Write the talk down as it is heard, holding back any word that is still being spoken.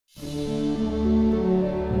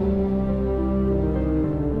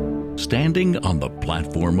standing on the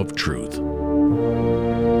platform of truth.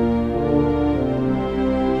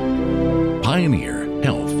 Pioneer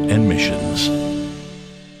Health and Missions.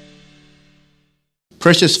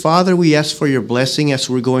 Precious Father, we ask for your blessing as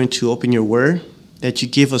we're going to open your word, that you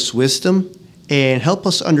give us wisdom and help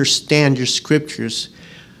us understand your scriptures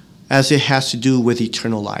as it has to do with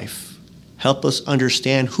eternal life. Help us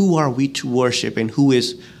understand who are we to worship and who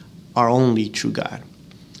is our only true God.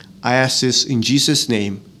 I ask this in Jesus'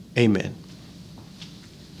 name, amen.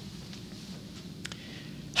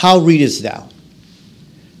 How readest thou?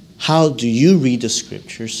 How do you read the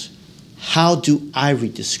scriptures? How do I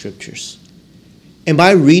read the scriptures? Am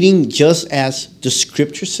I reading just as the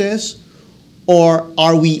scripture says? Or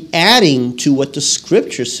are we adding to what the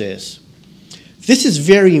scripture says? This is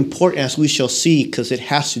very important, as we shall see, because it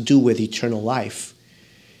has to do with eternal life.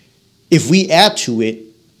 If we add to it,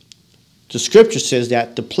 the scripture says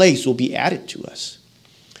that the plagues will be added to us.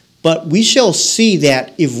 But we shall see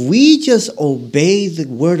that if we just obey the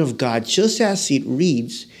word of God just as it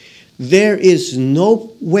reads, there is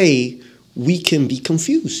no way we can be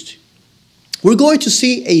confused. We're going to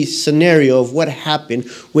see a scenario of what happened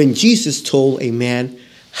when Jesus told a man,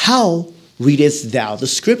 "How readest thou the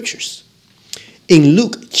scriptures?" In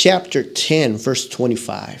Luke chapter 10, verse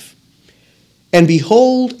 25. And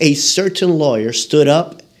behold, a certain lawyer stood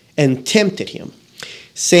up and tempted him,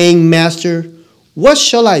 saying, "Master, what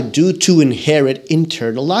shall I do to inherit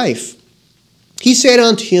eternal life?" He said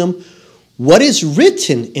unto him, "What is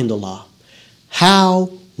written in the law?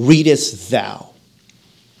 How readest thou?"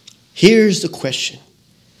 Here's the question.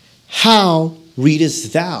 How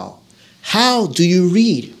readest thou? How do you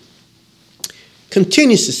read?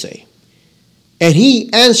 Continues to say, and he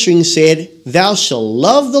answering said, "Thou shalt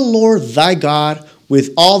love the Lord thy God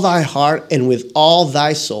with all thy heart and with all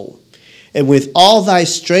thy soul, and with all thy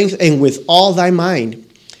strength and with all thy mind,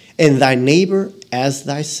 and thy neighbor as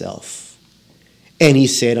thyself." And he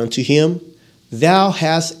said unto him, "Thou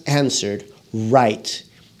hast answered right.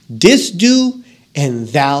 This do, and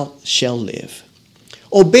thou shalt live."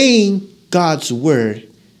 Obeying God's word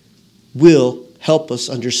will help us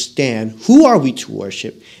understand who are we to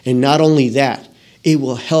worship, and not only that, it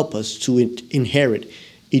will help us to inherit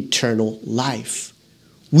eternal life.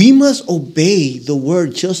 We must obey the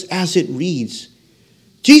word just as it reads.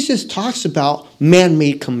 Jesus talks about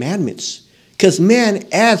man-made commandments because man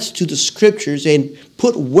adds to the scriptures and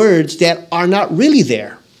put words that are not really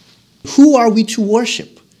there. Who are we to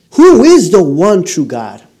worship? Who is the one true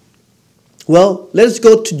God? Well, let's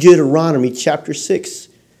go to Deuteronomy chapter 6.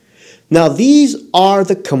 Now these are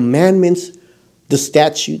the commandments, the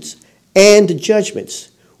statutes, and the judgments,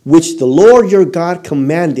 which the Lord your God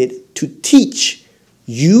commanded to teach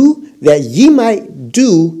you, that ye might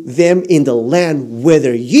do them in the land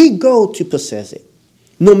whither ye go to possess it.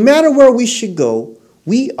 No matter where we should go,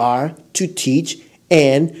 we are to teach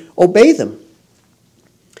and obey them.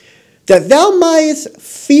 That thou mightest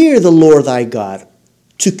fear the Lord thy God,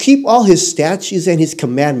 to keep all his statutes and his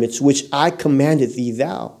commandments, which I commanded thee,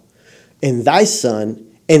 thou, and thy son,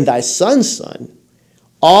 and thy son's son,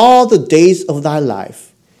 all the days of thy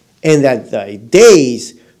life, and that thy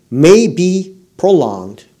days may be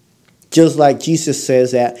prolonged. Just like Jesus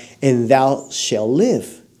says that, and thou shalt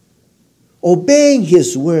live. Obeying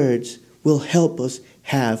his words will help us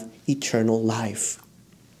have eternal life.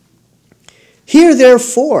 Hear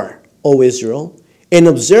therefore, O Israel, and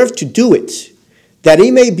observe to do it, that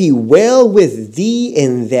it may be well with thee,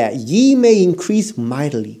 and that ye may increase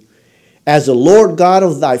mightily, as the Lord God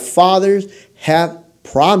of thy fathers hath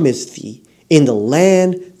promised thee, in the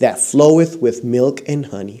land that floweth with milk and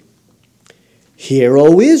honey. Hear,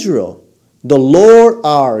 O Israel, the Lord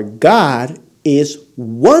our God is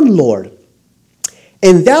one Lord.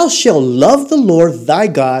 And thou shalt love the Lord thy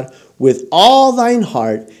God with all thine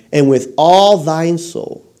heart, and with all thine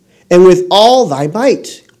soul, and with all thy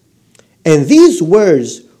might. And these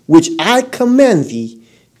words which I command thee,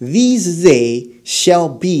 these they shall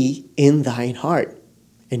be in thine heart.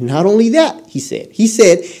 And not only that, he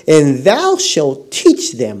said, and thou shalt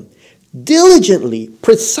teach them diligently,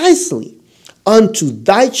 precisely, unto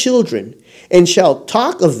thy children, and shalt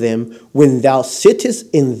talk of them when thou sittest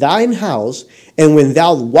in thine house, and when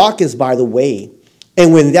thou walkest by the way,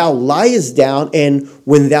 and when thou liest down, and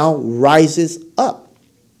when thou risest up.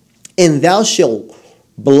 And thou shalt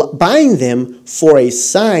bind them for a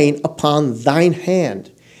sign upon thine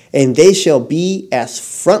hand, and they shall be as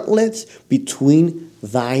frontlets between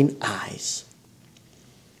thine eyes.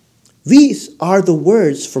 These are the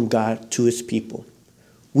words from God to his people.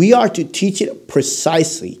 We are to teach it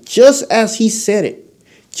precisely, just as he said it.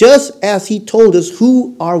 just as he told us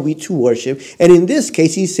who are we to worship. And in this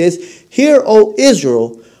case, he says, "Hear, O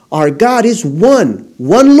Israel, our God is one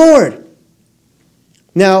Lord."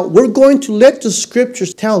 Now, we're going to let the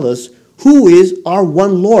scriptures tell us who is our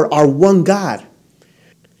one Lord, our one God.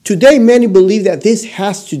 Today, many believe that this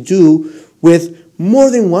has to do with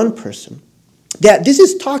more than one person, that this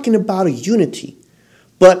is talking about a unity.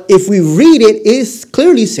 But if we read it, it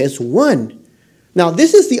clearly says one. Now,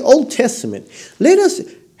 this is the Old Testament. Let us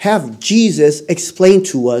have Jesus explain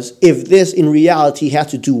to us if this in reality has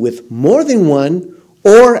to do with more than one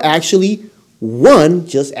or actually one,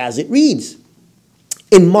 just as it reads.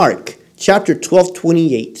 In Mark chapter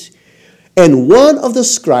 12:28, "And one of the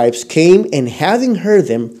scribes came, and having heard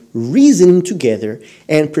them reasoning together,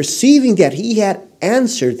 and perceiving that he had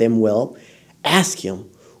answered them well, asked him,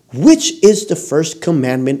 'Which is the first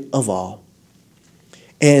commandment of all?'"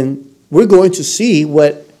 And we're going to see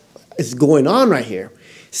what is going on right here.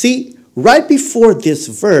 See, right before this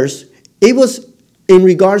verse, it was in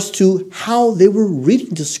regards to how they were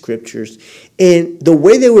reading the scriptures. And the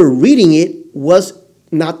way they were reading it was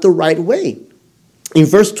not the right way. In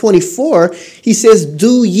verse 24, he says,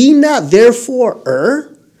 "Do ye not therefore err,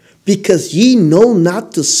 because ye know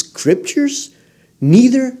not the scriptures,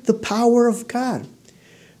 neither the power of God?"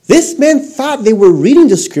 This man thought they were reading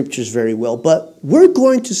the scriptures very well, but we're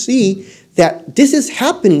going to see that this is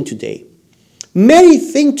happening today. Many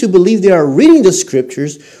think to believe they are reading the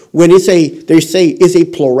scriptures when they say it's a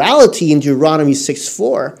plurality in Deuteronomy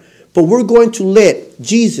 6:4, but we're going to let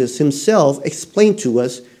Jesus himself explain to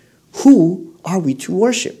us who are we to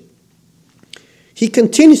worship. He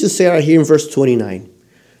continues to say right here in verse 29,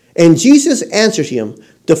 "And Jesus answered him,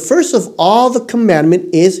 The first of all the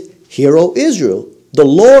commandment is, Hear, O Israel, the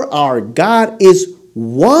Lord our God is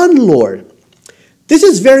one Lord." This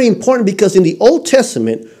is very important because in the Old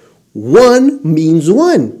Testament, one means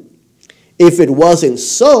one. If it wasn't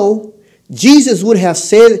so, Jesus would have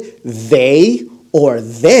said they or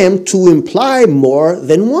them to imply more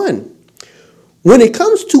than one. When it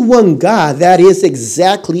comes to one God, that is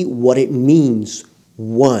exactly what it means,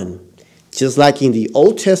 one. Just like in the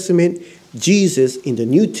Old Testament, Jesus in the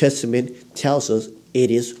New Testament tells us it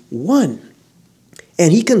is one.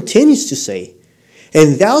 And he continues to say,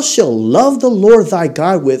 "And thou shalt love the Lord thy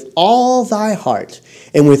God with all thy heart,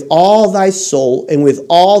 and with all thy soul, and with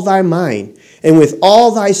all thy mind, and with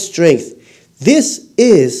all thy strength. This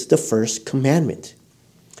is the first commandment."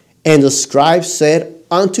 And the scribe said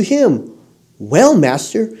unto him, "Well,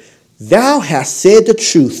 master, thou hast said the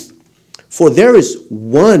truth. For there is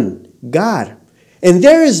one God, and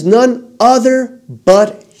there is none other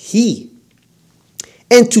but he.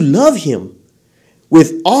 And to love him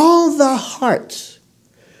with all the heart,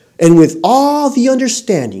 and with all the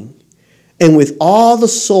understanding, and with all the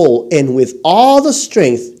soul, and with all the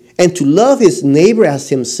strength, and to love his neighbor as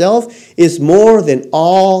himself is more than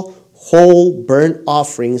all whole burnt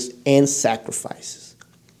offerings and sacrifices."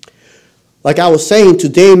 Like I was saying,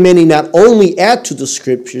 today many not only add to the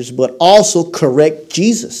scriptures, but also correct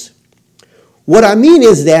Jesus. What I mean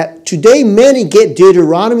is that today many get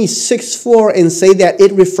Deuteronomy 6:4 and say that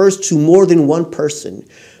it refers to more than one person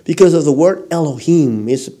because of the word Elohim.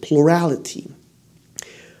 It's a plurality.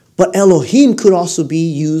 But Elohim could also be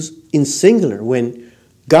used in singular when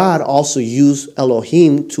God also used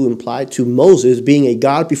Elohim to imply to Moses being a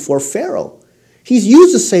God before Pharaoh. He's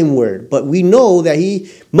used the same word, but we know that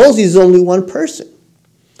Moses is only one person.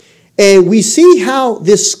 And we see how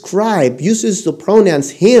this scribe uses the pronouns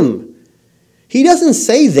him. He doesn't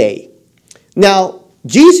say they. Now,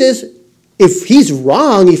 Jesus, if he's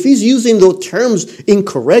wrong, if he's using the terms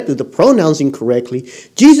incorrectly, the pronouns incorrectly,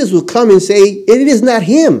 Jesus will come and say, it is not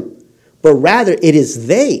him, but rather it is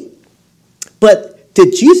they. But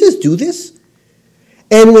did Jesus do this?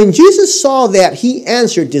 And when Jesus saw that he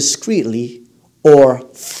answered discreetly, or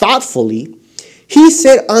thoughtfully, he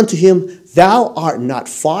said unto him, "Thou art not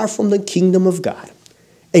far from the kingdom of God."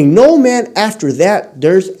 And no man after that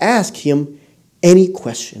dares ask him any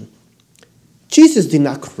question. Jesus did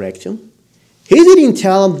not correct him. He didn't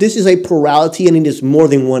tell him this is a plurality and it is more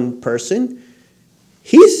than one person.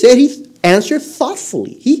 He said he answered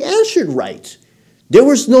thoughtfully. He answered right. There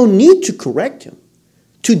was no need to correct him.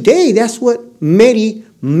 Today, that's what many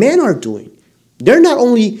men are doing. They're not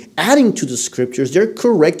only adding to the scriptures, they're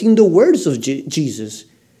correcting the words of Jesus.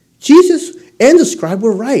 Jesus and the scribe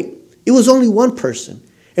were right. It was only one person.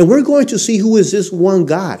 And we're going to see who is this one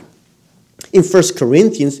God. In 1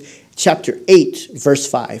 Corinthians chapter 8, verse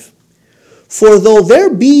 5. "For though there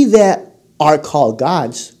be that are called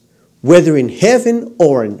gods, whether in heaven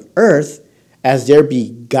or in earth, as there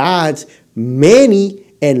be gods many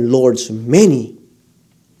and lords many,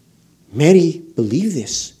 Many believe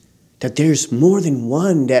this, that there's more than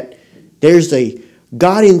one, that there's a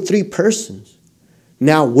God in three persons.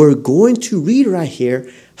 Now we're going to read right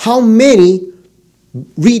here how many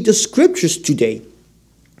read the scriptures today.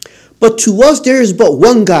 But to us there is but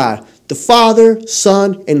one God, the Father,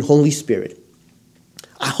 Son, and Holy Spirit.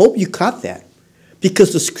 I hope you caught that,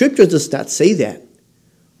 because the scripture does not say that.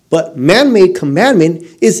 But man-made commandment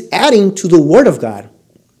is adding to the word of God.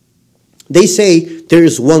 They say there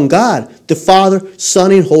is one God, the Father,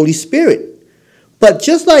 Son, and Holy Spirit. But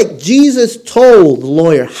just like Jesus told the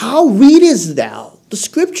lawyer, how readest thou the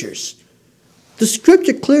scriptures? The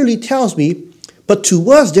scripture clearly tells me, but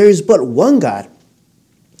to us there is but one God,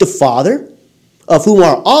 the Father, of whom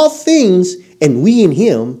are all things, and we in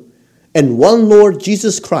him, and one Lord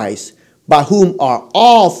Jesus Christ, by whom are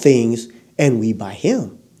all things, and we by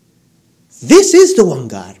him. This is the one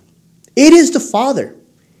God. It is the Father.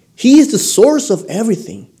 He is the source of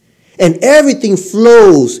everything. And everything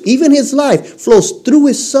flows, even his life, flows through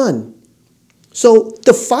his Son. So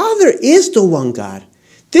the Father is the one God.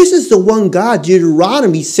 This is the one God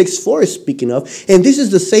Deuteronomy 6:4 is speaking of. And this is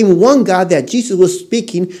the same one God that Jesus was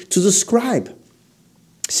speaking to the scribe.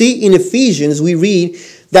 See, in Ephesians, we read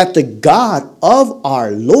that the God of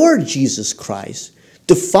our Lord Jesus Christ,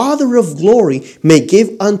 the Father of glory, may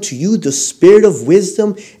give unto you the spirit of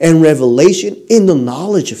wisdom and revelation in the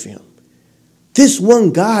knowledge of him. This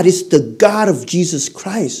one God is the God of Jesus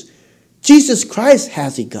Christ. Jesus Christ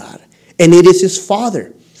has a God, and it is his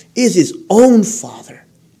Father, is his own Father.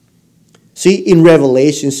 See, in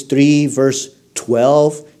Revelations 3, verse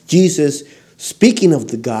 12, Jesus, speaking of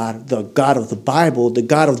the God of the Bible, the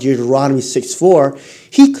God of Deuteronomy 6:4,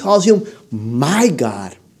 he calls him my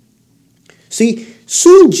God. See,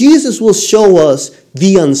 soon Jesus will show us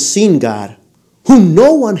the unseen God, whom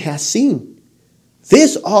no one has seen.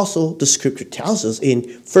 This also the scripture tells us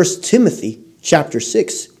in 1 Timothy chapter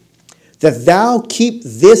 6, that thou keep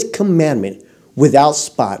this commandment without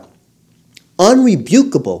spot,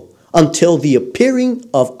 unrebukable, until the appearing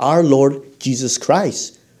of our Lord Jesus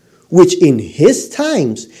Christ, which in his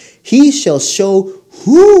times he shall show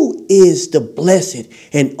who is the blessed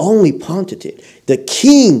and only potentate, the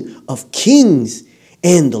King of kings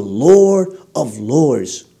and the Lord of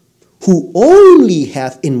lords, who only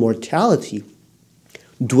hath immortality,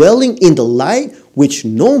 dwelling in the light which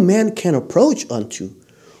no man can approach unto,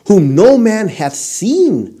 whom no man hath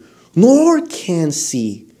seen, nor can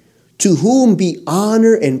see, to whom be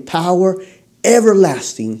honor and power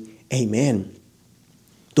everlasting. Amen.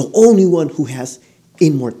 The only one who has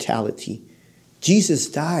immortality. Jesus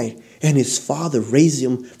died, and his Father raised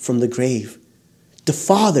him from the grave. The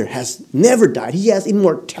Father has never died. He has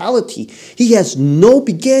immortality. He has no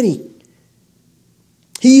beginning.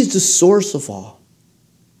 He is the source of all.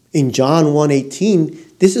 In John 1:18,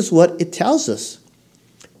 this is what it tells us.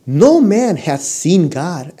 No man hath seen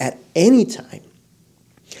God at any time.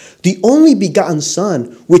 The only begotten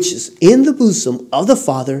Son, which is in the bosom of the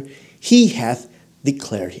Father, he hath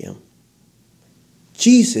declared him.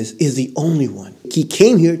 Jesus is the only one. He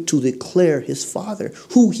came here to declare his Father,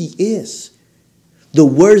 who he is. The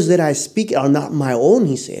words that I speak are not my own,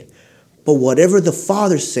 he said, but whatever the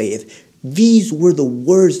Father saith, these were the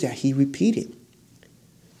words that he repeated.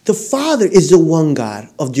 The Father is the one God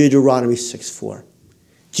of Deuteronomy 6:4.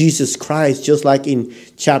 Jesus Christ, just like in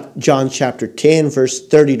John chapter 10, verse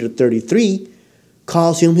 30 to 33,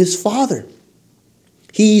 calls him his Father.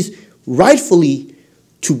 He's rightfully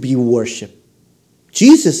to be worshipped.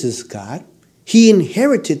 Jesus is God. He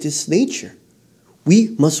inherited this nature.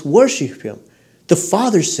 We must worship him. The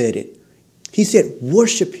Father said it. He said,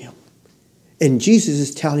 worship him. And Jesus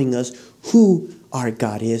is telling us who our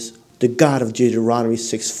God is, the God of Deuteronomy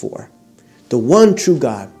 6:4. The one true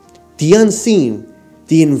God, the unseen,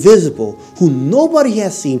 the invisible, who nobody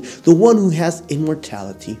has seen, the one who has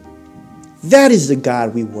immortality. That is the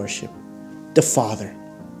God we worship, the Father.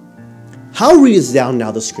 How readest thou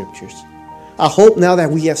now the scriptures? I hope now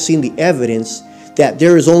that we have seen the evidence that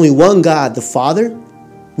there is only one God, the Father,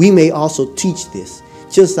 we may also teach this,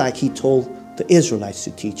 just like he told the Israelites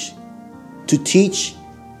to teach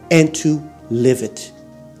and to live it.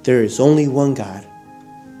 There is only one God.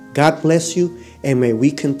 God bless you, and may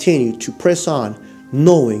we continue to press on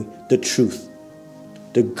knowing the truth,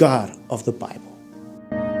 the God of the Bible.